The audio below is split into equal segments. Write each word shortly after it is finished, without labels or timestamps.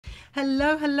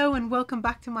Hello and welcome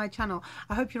back to my channel.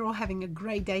 I hope you're all having a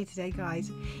great day today,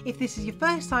 guys. If this is your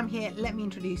first time here, let me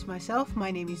introduce myself. My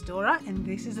name is Dora and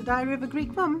this is the Diary of a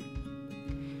Greek Mum.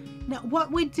 Now what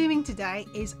we're doing today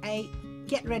is a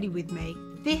get ready with me.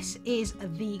 This is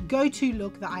the go-to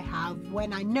look that I have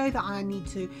when I know that I need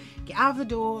to get out of the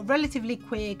door relatively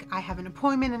quick, I have an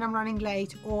appointment and I'm running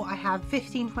late, or I have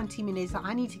 15-20 minutes that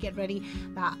I need to get ready,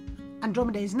 that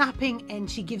Andromeda is napping and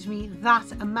she gives me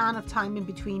that amount of time in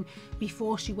between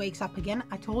before she wakes up again.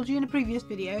 I told you in a previous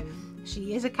video,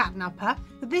 she is a cat napper.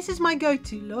 But this is my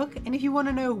go-to look, and if you want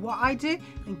to know what I do,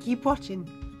 then keep watching.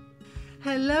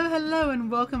 Hello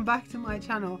and welcome back to my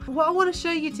channel. What I want to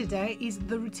show you today is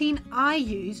the routine I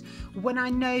use when I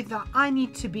know that I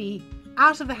need to be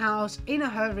out of the house in a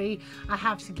hurry. I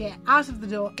have to get out of the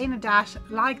door in a dash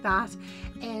like that,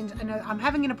 and I know I'm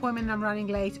having an appointment and I'm running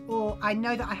late, or I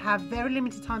know that I have very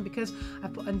limited time because I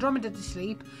put Andromeda to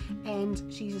sleep and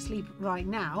she's asleep right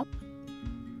now.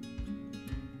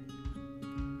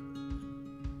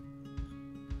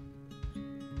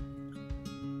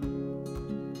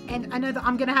 And I know that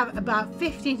I'm going to have about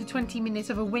 15 to 20 minutes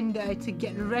of a window to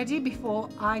get ready before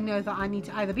I know that I need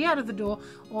to either be out of the door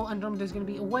or Andromeda is going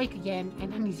to be awake again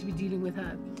and I need to be dealing with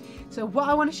her. So what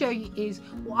I want to show you is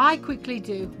what I quickly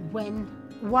do when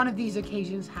one of these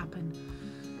occasions happen.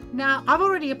 Now, I've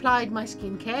already applied my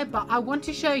skincare, but I want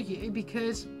to show you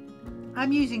because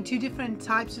I'm using two different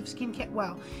types of skincare.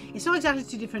 Well, it's not exactly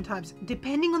two different types.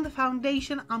 Depending on the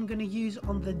foundation I'm going to use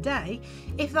on the day,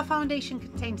 if the foundation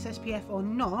contains SPF or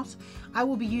not, I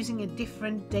will be using a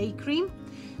different day cream.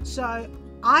 So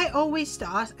I always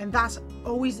start, and that's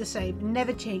always the same,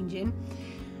 never changing.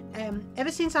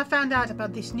 Ever since I found out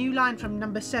about this new line from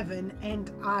No. 7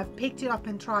 and I've picked it up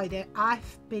and tried it,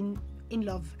 I've been in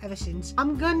love ever since.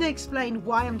 I'm going to explain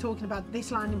why I'm talking about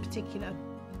this line in particular.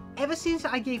 Ever since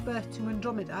I gave birth to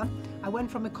Andromeda, I went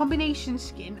from a combination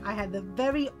skin, I had the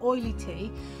very oily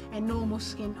tea and normal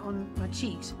skin on my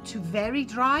cheeks, to very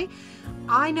dry.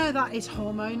 I know that is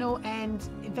hormonal, and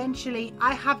eventually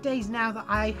I have days now that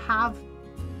I have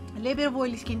a little bit of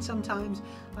oily skin sometimes.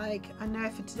 Like, I know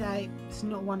for today it's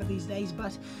not one of these days,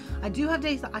 but I do have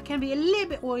days that I can be a little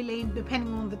bit oily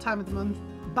depending on the time of the month,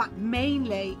 but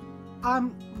mainly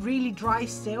I'm really dry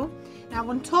still. Now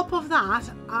on top of that,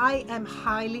 I am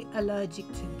highly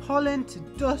allergic to pollen, to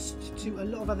dust, to a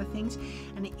lot of other things,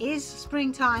 and it is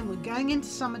springtime, we're going into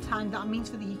summertime. That means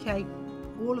for the UK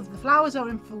all of the flowers are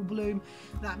in full bloom.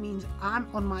 That means I'm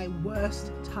on my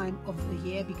worst time of the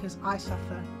year because I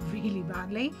suffer really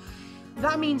badly.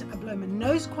 That means I blow my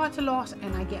nose quite a lot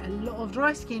and I get a lot of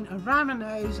dry skin around my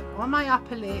nose, on my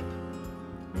upper lip.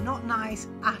 Not nice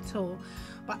at all.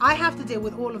 But I have to deal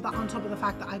with all of that on top of the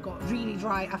fact that I got really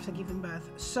dry after giving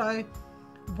birth. So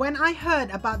when I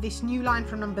heard about this new line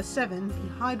from No. 7, the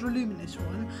Hydroluminous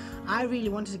one, I really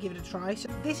wanted to give it a try. So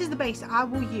this is the base that I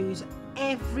will use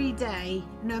every day,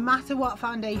 no matter what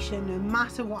foundation, no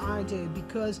matter what I do,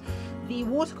 because the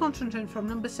water concentrate from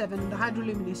No. 7, the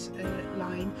Hydroluminous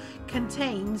line,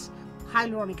 contains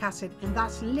hyaluronic acid, and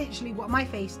that's literally what my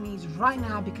face needs right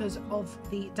now because of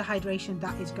the dehydration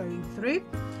that is going through.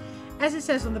 As it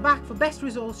says on the back, for best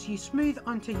results, you smooth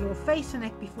onto your face and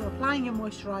neck before applying your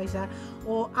moisturizer,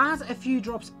 or add a few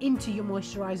drops into your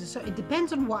moisturizer. So it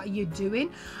depends on what you're doing.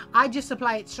 I just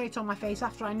apply it straight on my face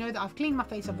after I know that I've cleaned my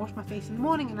face, I've washed my face in the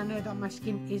morning, and I know that my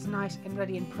skin is nice and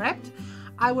ready and prepped.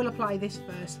 I will apply this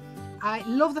first. I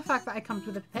love the fact that it comes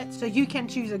with a pipette, so you can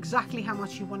choose exactly how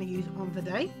much you want to use on the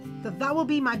day. So that will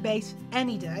be my base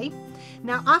any day.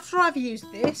 Now after I've used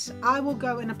this, I will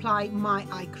go and apply my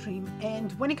eye cream.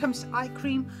 And when it comes to eye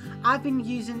cream, I've been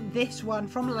using this one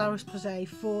from La Roche-Posay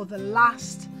for the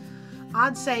last,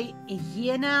 I'd say, a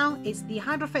year now. It's the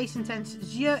Hydra Face Intense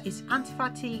Zure. It's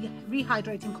anti-fatigue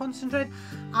rehydrating concentrate.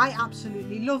 I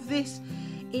absolutely love this.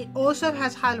 It also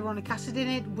has hyaluronic acid in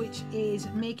it, which is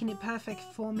making it perfect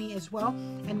for me as well.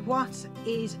 And what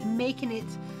is making it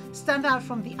stand out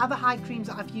from the other eye creams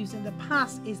that I've used in the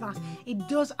past is that it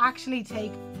does actually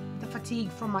take the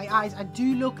fatigue from my eyes. I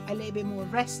do look a little bit more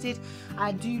rested.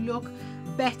 I do look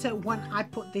better when I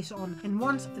put this on. And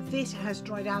once this has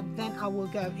dried out, then I will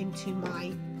go into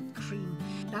my cream.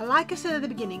 Now, like I said at the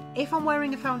beginning, if I'm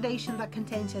wearing a foundation that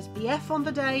contains SPF on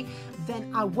the day,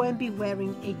 then I won't be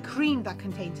wearing a cream that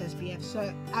contains SPF.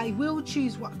 So I will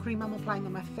choose what cream I'm applying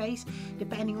on my face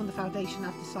depending on the foundation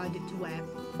I've decided to wear.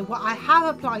 And what I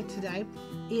have applied today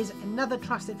is another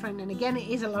trusted friend, and again it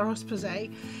is a La Roche-Posay.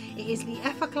 It is the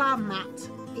Effaclar Matte.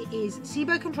 It is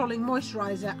SIBO controlling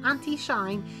moisturizer,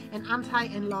 anti-shine and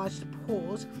anti-enlarged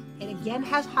pores. It again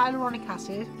has hyaluronic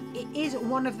acid. It is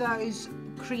one of those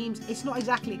creams. It's not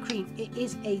exactly a cream, it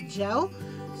is a gel,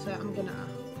 So I'm gonna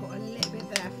put a little bit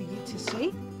there for you to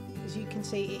see. As you can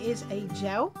see, it is a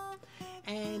gel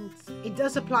and it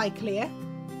does apply clear,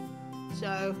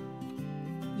 so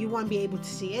you won't be able to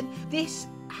see it. This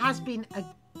has been a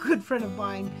good friend of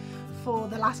mine for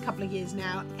the last couple of years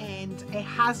now, and it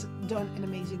has done an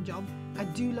amazing job. I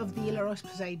do love the La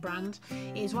Roche-Posay brand.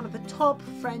 It is one of the top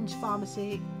French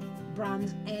pharmacy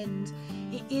brands, and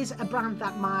it is a brand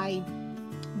that my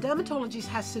dermatologist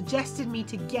has suggested me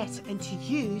to get and to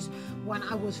use when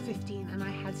I was 15 and I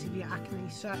had severe acne.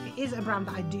 So it is a brand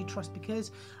that I do trust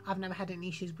because I've never had any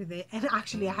issues with it, and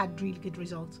actually I had really good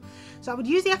results. So I would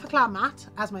use the Effaclar matte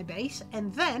as my base,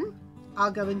 and then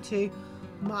I'll go into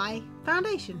my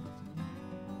foundation.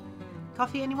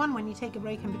 Coffee, anyone, when you take a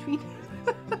break in between?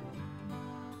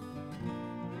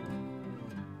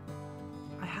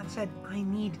 I have said I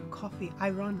need coffee. I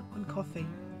run on coffee.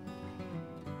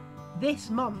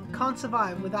 This mum can't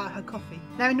survive without her coffee.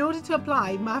 Now, in order to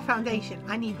apply my foundation,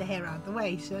 I need the hair out of the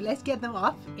way. So let's get them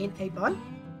off in a bun.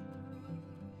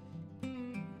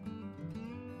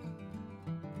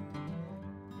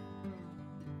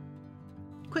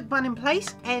 Quick bun in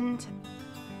place and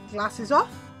glasses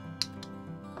off.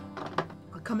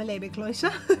 I'll come a little bit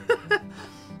closer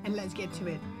and let's get to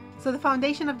it. So the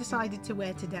foundation I've decided to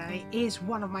wear today is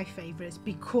one of my favorites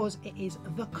because it is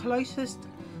the closest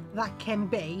that can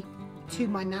be to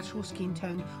my natural skin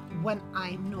tone when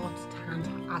I'm not tanned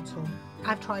at all.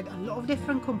 I've tried a lot of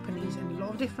different companies and a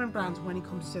lot of different brands when it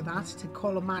comes to that to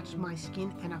colour match my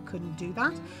skin, and I couldn't do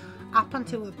that up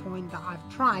until the point that I've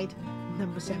tried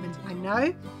number 7. I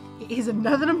know it is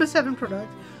another number 7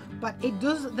 product, but it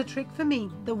does the trick for me.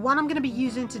 The one I'm going to be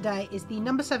using today is the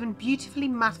number 7 Beautifully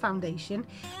Matte Foundation.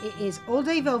 It is All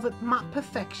Day Velvet Matte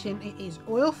Perfection. It is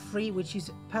oil free, which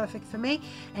is perfect for me,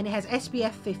 and it has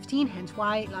SPF 15, hence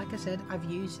why, like I said, I've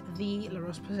used the La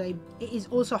Roche-Posay. It is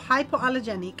also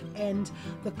hypoallergenic, and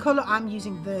the colour I'm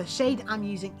using, the shade I'm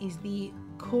using, is the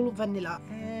Cool Vanilla.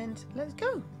 And let's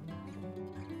go.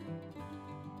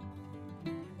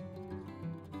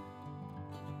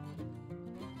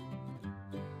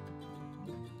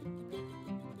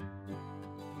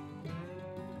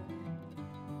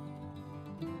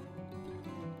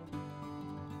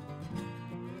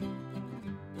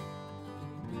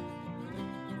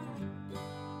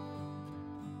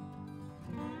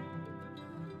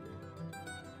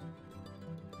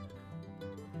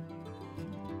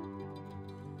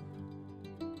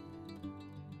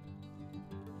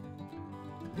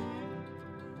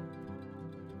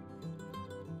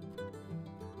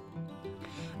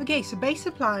 Okay, so base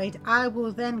applied, I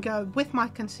will then go with my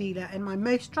concealer, and my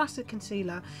most trusted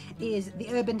concealer is the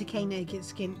Urban Decay Naked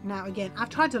Skin. Now again, I've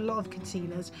tried a lot of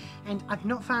concealers and I've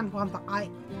not found one that I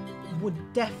would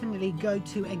definitely go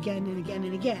to again and again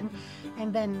and again,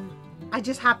 and then I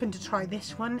just happened to try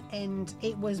this one and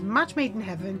it was match made in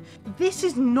heaven. This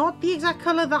is not the exact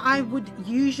colour that I would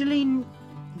usually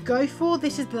go for.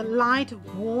 This is the light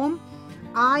warm.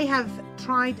 I have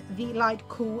tried the light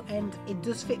cool and it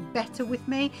does fit better with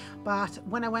me, but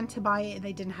when I went to buy it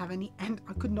they didn't have any and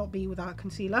I could not be without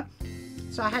concealer,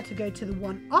 so I had to go to the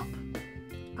one up.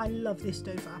 I love this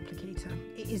doe foot applicator.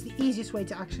 It is the easiest way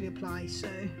to actually apply, so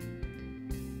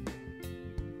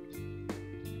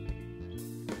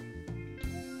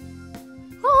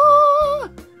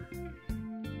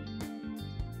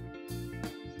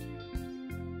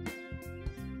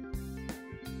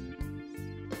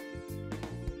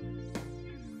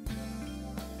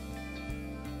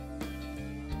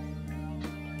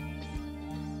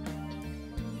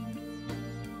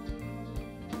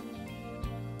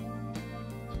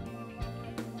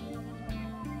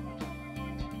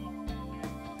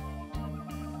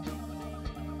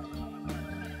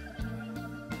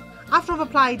after I've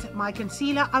applied my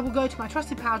concealer, I will go to my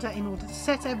trusted powder in order to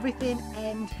set everything,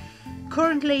 and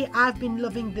currently I've been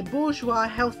loving the Bourjois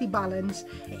Healthy Balance.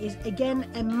 It is again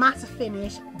a matte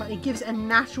finish, but it gives a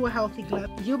natural healthy glow.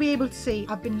 You'll be able to see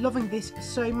I've been loving this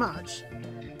so much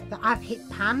that I've hit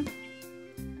pan.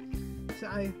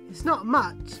 So it's not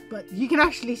much, but you can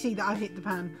actually see that I've hit the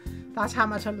pan. That's how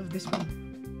much I love this one.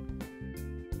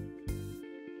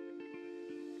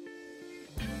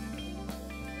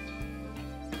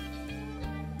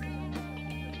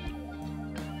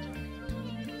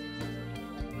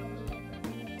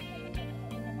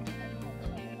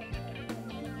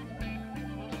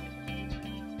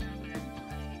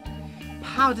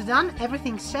 Powder done,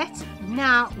 everything's set.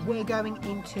 Now we're going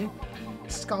into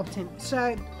sculpting.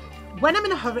 So when I'm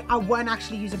in a hurry, I won't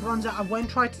actually use a bronzer. I won't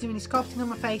try to do any sculpting on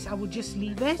my face. I will just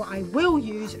leave it. What I will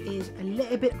use is a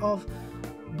little bit of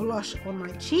blush on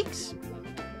my cheeks.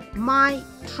 My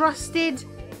trusted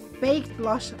baked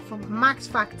blush from Max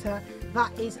Factor.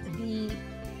 That is the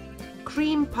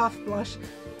cream puff blush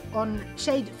on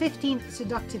shade 15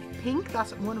 Seductive Pink.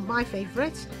 That's one of my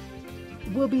favorites.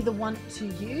 Will be the one to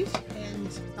use, and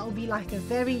that will be like a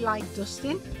very light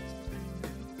dusting.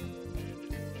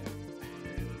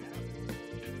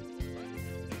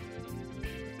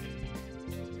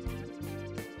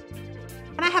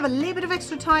 When I have a little bit of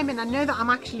extra time and I know that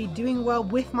I'm actually doing well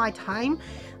with my time,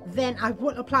 then I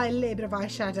will apply a little bit of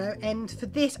eyeshadow. And for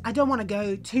this, I don't want to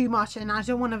go too much, and I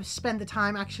don't want to spend the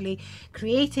time actually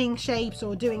creating shapes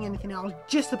or doing anything. I'll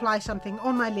just apply something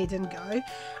on my lid and go.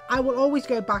 I will always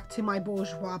go back to my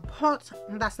Bourjois pot,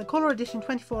 and that's the Colour Edition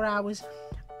 24 Hours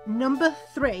number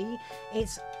 3. It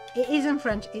is in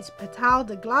French. It's Pétale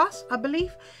de Glace, I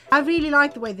believe. I really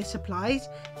like the way this applies,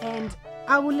 and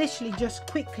I will literally just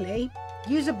quickly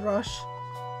use a brush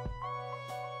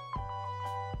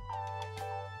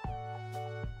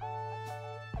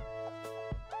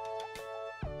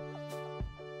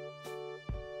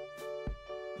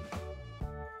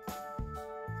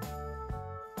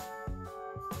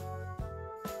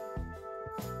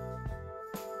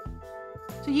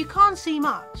So you can't see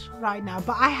much right now,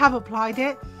 but I have applied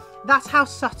it. That's how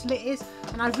subtle it is,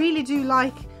 and I really do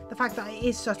like the fact that it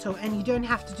is subtle and you don't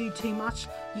have to do too much.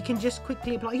 You can just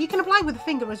quickly apply. You can apply with a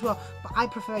finger as well, but I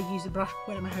prefer use the brush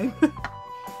when I'm at home.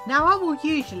 Now I will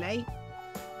usually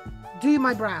do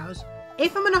my brows.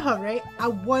 If I'm in a hurry, I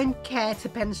won't care to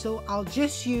pencil. I'll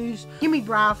just use Gimme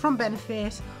Brow from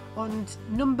Benefit on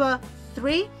number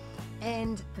 3,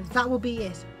 and that will be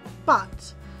it.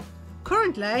 But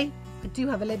currently I do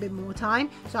have a little bit more time,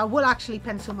 so I will actually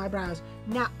pencil my brows.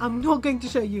 Now I'm not going to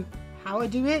show you how I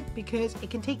do it because it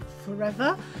can take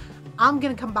forever. I'm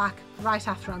going to come back right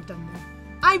after I've done them.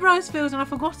 Eyebrows filled, and I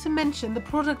forgot to mention the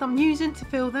product I'm using to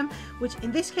fill them, which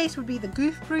in this case would be the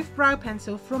Goof Proof Brow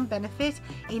Pencil from Benefit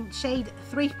in shade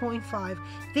 3.5.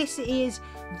 This is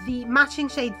the matching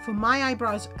shade for my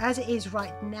eyebrows as it is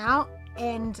right now,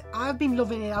 and I've been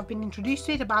loving it. I've been introduced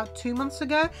to it about 2 months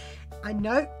ago. I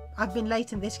know I've been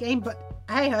late in this game, but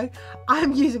hey ho,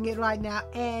 I'm using it right now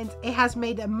and it has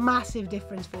made a massive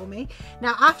difference for me.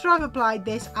 Now after I've applied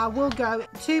this, I will go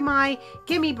to my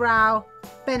Gimme Brow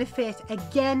Benefit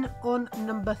again on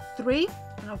number 3,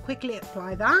 and I'll quickly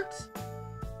apply that.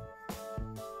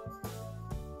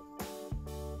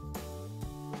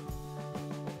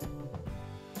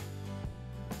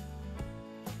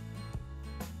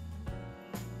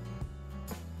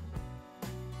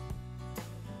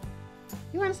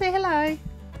 You want to say hello?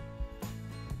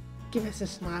 Give us a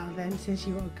smile then, since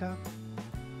you woke up.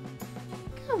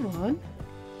 Come on.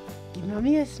 Give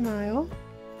Mummy a smile.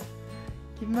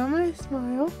 Give Mama a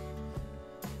smile.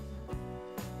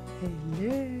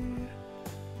 Hello.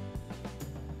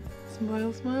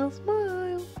 Smile, smile,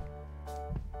 smile.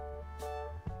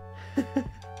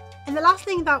 And the last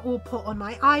thing that we'll put on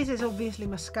my eyes is obviously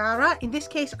mascara. In this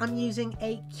case, I'm using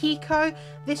a Kiko.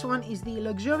 This one is the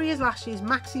Luxurious Lashes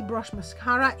Maxi Brush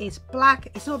Mascara. It's black.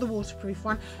 It's not the waterproof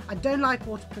one. I don't like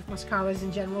waterproof mascaras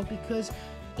in general because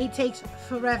it takes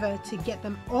forever to get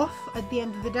them off at the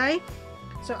end of the day.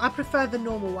 So I prefer the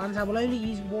normal ones. I will only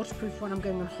use waterproof when I'm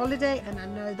going on holiday, and I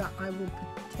know that I will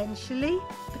potentially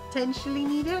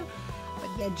need it. But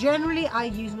yeah, generally I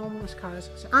use normal mascaras.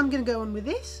 So I'm going to go on with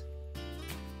this.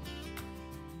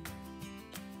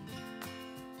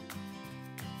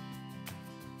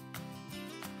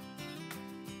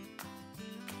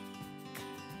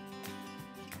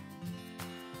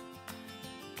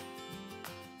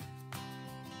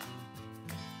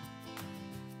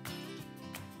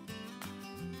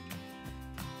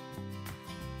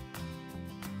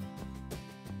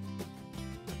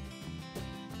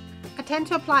 I tend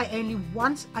to apply only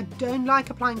once. I don't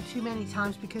like applying too many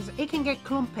times because it can get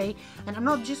clumpy, and I'm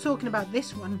not just talking about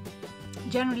this one.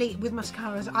 Generally with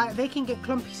mascaras, they can get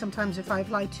clumpy sometimes if I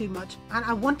apply too much, and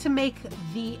I want to make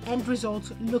the end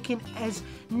result looking as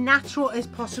natural as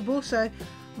possible. So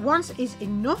once is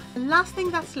enough. The last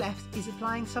thing that's left is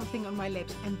applying something on my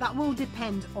lips, and that will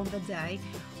depend on the day,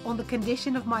 on the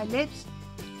condition of my lips.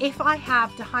 If I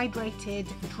have dehydrated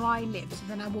dry lips,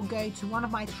 then I will go to one of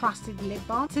my trusted lip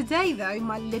balms. Today though,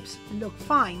 my lips look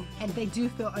fine and they do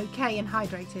feel okay and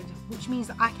hydrated, which means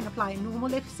that I can apply a normal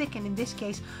lipstick. And in this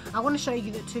case, I want to show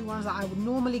you the 2 ones that I would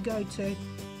normally go to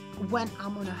when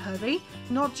I'm on a hurry.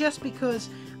 Not just because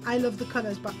I love the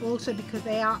colours, but also because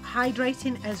they are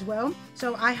hydrating as well.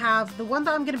 So I have the one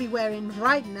that I'm going to be wearing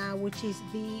right now, which is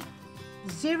the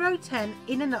 010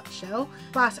 in a nutshell,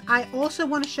 but I also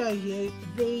want to show you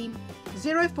the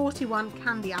 041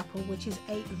 Candy Apple, which is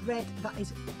a red that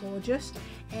is gorgeous,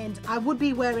 and I would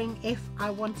be wearing if I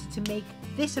wanted to make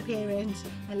this appearance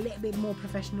a little bit more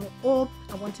professional, or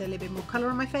I wanted a little bit more colour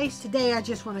on my face. Today I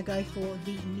just want to go for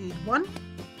the nude one.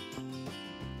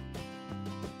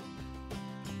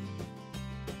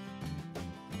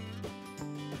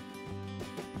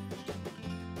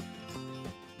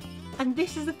 And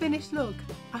this is the finished look.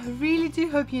 I really do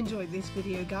hope you enjoyed this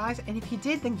video, guys, and if you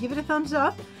did, then give it a thumbs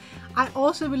up. I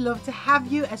also would love to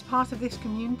have you as part of this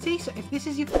community, so if this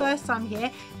is your first time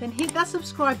here, then hit that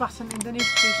subscribe button and the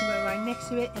notification bell right next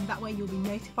to it, and that way you'll be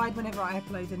notified whenever I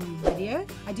upload a new video.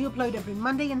 I do upload every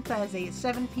Monday and Thursday at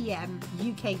 7 PM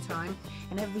UK time,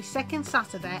 and every second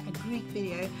Saturday a Greek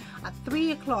video at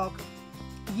 3 o'clock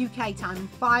UK time,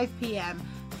 5 PM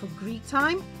for Greek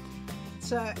time.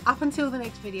 So up until the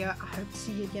next video, I hope to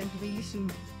see you again really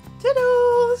soon.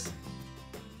 Toodles!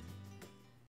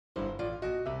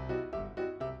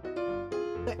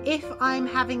 So if I'm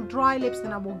having dry lips,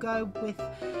 then I will go with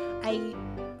a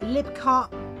lip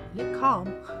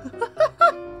balm.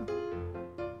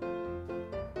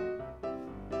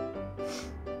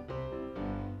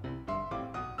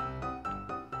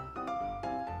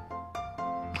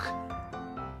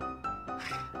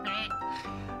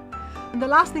 And the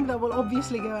last thing that will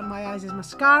obviously go on my eyes is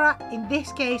mascara. In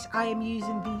this case, I am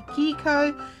using the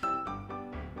Kiko